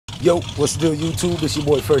Yo, what's the deal, YouTube? It's your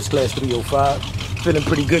boy First Class 305. Feeling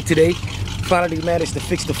pretty good today. Finally managed to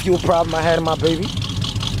fix the fuel problem I had in my baby.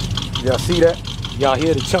 Y'all see that? Y'all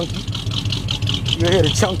hear the chunky? You hear the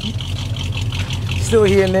chunky? Still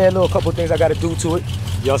here and there, a little couple things I gotta do to it.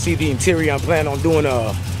 Y'all see the interior. I'm planning on doing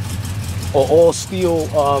a all steel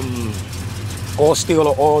or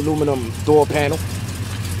all aluminum door panel.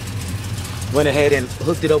 Went ahead and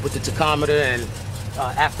hooked it up with the tachometer and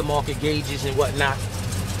aftermarket gauges and whatnot.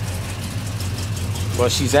 But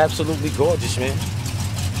she's absolutely gorgeous, man.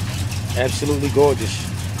 Absolutely gorgeous.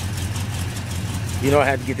 You know, I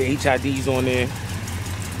had to get the HIDs on there.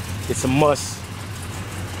 It's a must.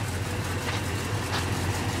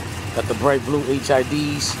 Got the bright blue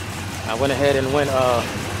HIDs. I went ahead and went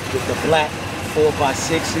with the black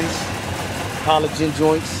 4x6s, collagen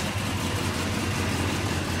joints.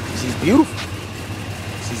 She's beautiful.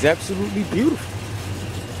 She's absolutely beautiful.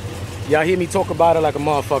 Y'all hear me talk about it like a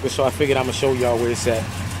motherfucker, so I figured I'm gonna show y'all where it's at.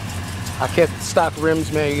 I kept stock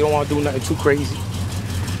rims, man. You don't want to do nothing too crazy.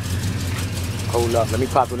 Hold up, let me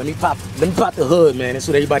pop the hood, man. That's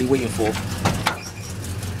what everybody waiting for.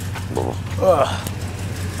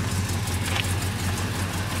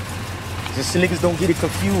 Just so niggas don't get it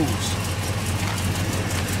confused.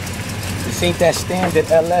 This ain't that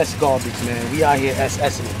standard LS garbage, man. We out here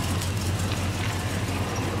SSing it.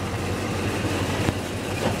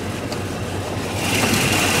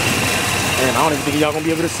 Man, I don't even think y'all gonna be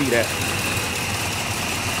able to see that.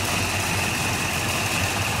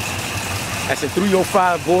 That's a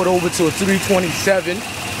 305 board over to a 327.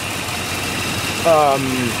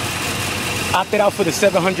 Opted out for the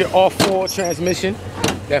 700 R4 transmission,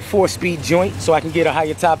 that 4-speed joint, so I can get a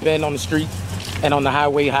higher top end on the street and on the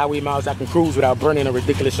highway miles. I can cruise without burning a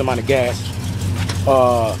ridiculous amount of gas.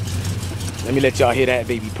 Let me let y'all hear that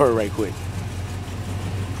baby purr right quick.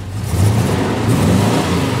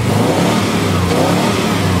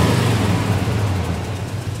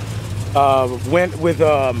 Went with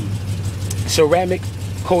ceramic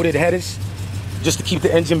coated headers just to keep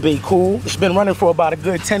the engine bay cool. It's been running for about a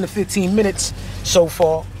good 10 to 15 minutes so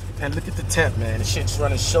far. And look at the temp, man. The shit's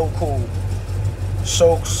running so cool.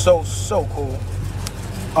 So cool.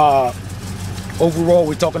 Overall,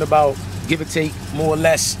 we're talking about, give or take, more or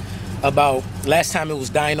less, about, last time it was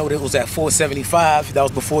dynoed, it was at 475. That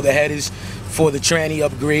was before the headers, for the tranny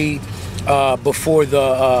upgrade. Before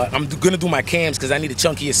the, I'm gonna do my cams because I need a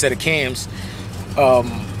chunkier set of cams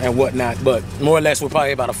and whatnot, but more or less we're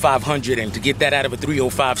probably about a 500, and to get that out of a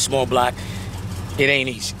 305 small block, it ain't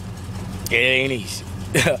easy. It ain't easy.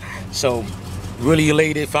 So really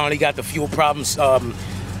elated, finally got the fuel problems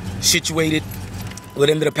situated. What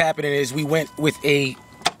ended up happening is we went with a,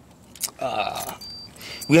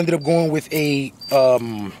 we ended up going with a,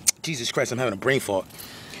 Jesus Christ, I'm having a brain fart.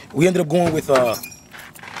 We ended up going with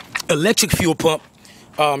electric fuel pump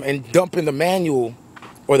and dumping the manual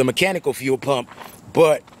or the mechanical fuel pump,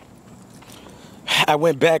 but I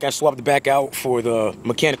went back, I swapped it back out for the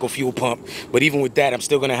mechanical fuel pump. But even with that, I'm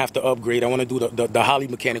still gonna have to upgrade. I want to do the Holly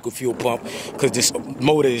mechanical fuel pump because this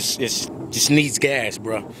motor just needs gas,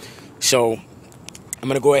 bro. So I'm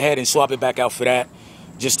gonna go ahead and swap it back out for that,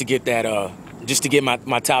 just to get that just to get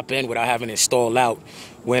my top end without having it stall out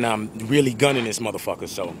when I'm really gunning this motherfucker.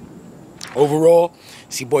 So overall,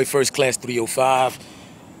 it's your boy First Class 305.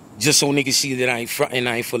 Just so niggas see that I ain't frontin',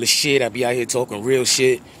 I ain't full of shit. I be out here talking real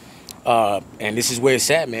shit. And this is where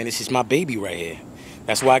it's at, man. This is my baby right here.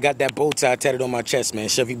 That's why I got that bow tie tatted on my chest, man.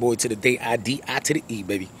 Chevy boy to the day, I to the E,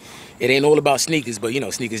 baby. It ain't all about sneakers, but you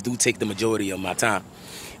know, sneakers do take the majority of my time.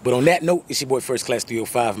 But on that note, it's your boy First Class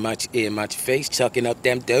 305. Match your ear, match your face. Chucking up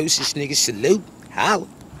them doses, niggas. Salute. Holla.